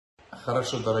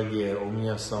Хорошо, дорогие, у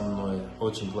меня со мной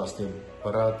очень классный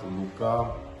брат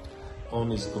Лука.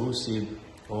 Он из Грузии,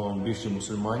 он бывший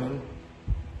мусульманин.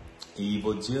 И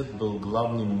его дед был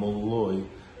главным моллой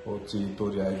от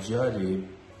территории Аджарии.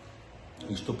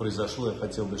 И что произошло, я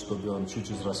хотел бы, чтобы он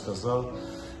чуть-чуть рассказал,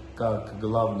 как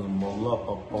главный молла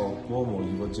попал в кому.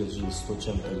 Его дед жил 100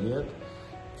 чем-то лет,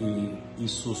 и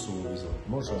Иисус увидел.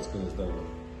 Можешь рассказать, дорогой?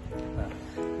 Да,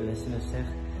 приветствую всех.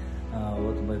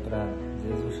 Вот мой брат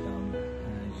дедушка, он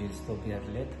жил 105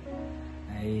 лет,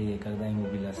 и когда ему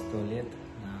было 100 лет,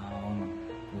 он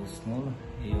уснул,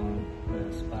 и он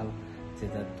спал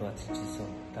где-то 20 часов,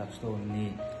 так что он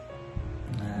не...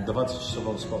 20 часов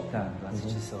он спал? Да, 20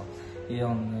 часов. И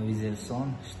он видел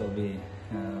сон, чтобы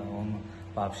он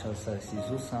пообщался с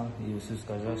Иисусом, и Иисус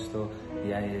сказал, что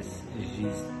я есть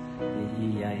жизнь,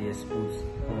 и я есть путь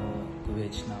к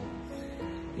вечному.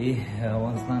 И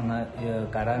он знал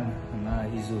Коран на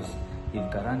Иисус. И в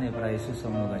Коране про Иисуса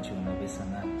много чего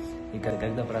написано. И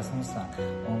когда проснулся,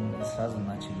 он сразу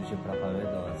начал уже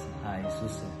проповедовать о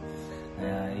Иисусе.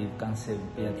 И в конце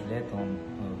 5 лет он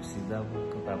всегда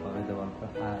проповедовал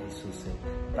о Иисусе,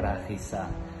 про Христа.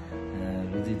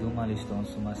 Люди думали, что он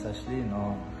с ума сошли,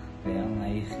 но реально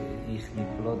их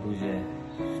плод уже,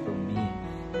 что мы,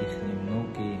 их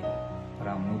внуки,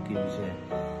 правнуки уже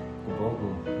к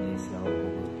Богу, и слава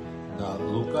Богу. Да,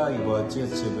 Лука, его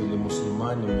отец, все были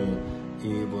мусульманами,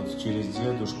 и вот через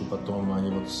дедушку потом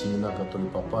они вот семена, которые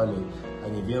попали,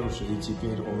 они верующие, и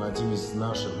теперь он один из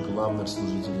наших главных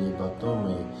служителей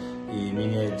потом, и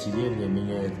меняет деревья,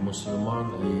 меняет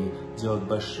мусульман, и делает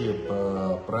большие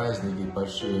праздники,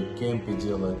 большие кемпы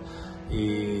делает.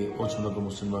 И очень много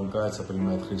мусульман кается,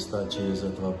 принимает Христа через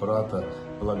этого брата,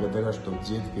 благодаря, что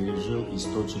дед пережил и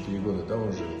 104 года, да,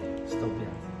 он жил? 105.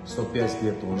 105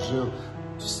 лет он жил,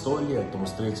 в 100 лет он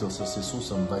встретился с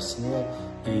Иисусом во сне,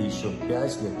 и еще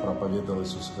 5 лет проповедовал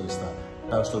Иисуса Христа.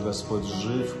 Так что Господь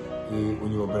жив, и у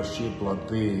него большие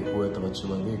плоды у этого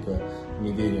человека.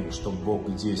 Мы верим, что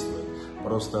Бог действует.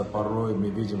 Просто порой мы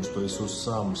видим, что Иисус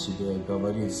сам себе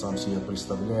говорит, сам себе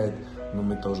представляет, но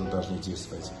мы тоже должны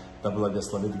действовать. Да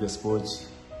благословит Господь.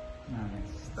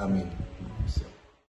 Аминь. Аминь. Все.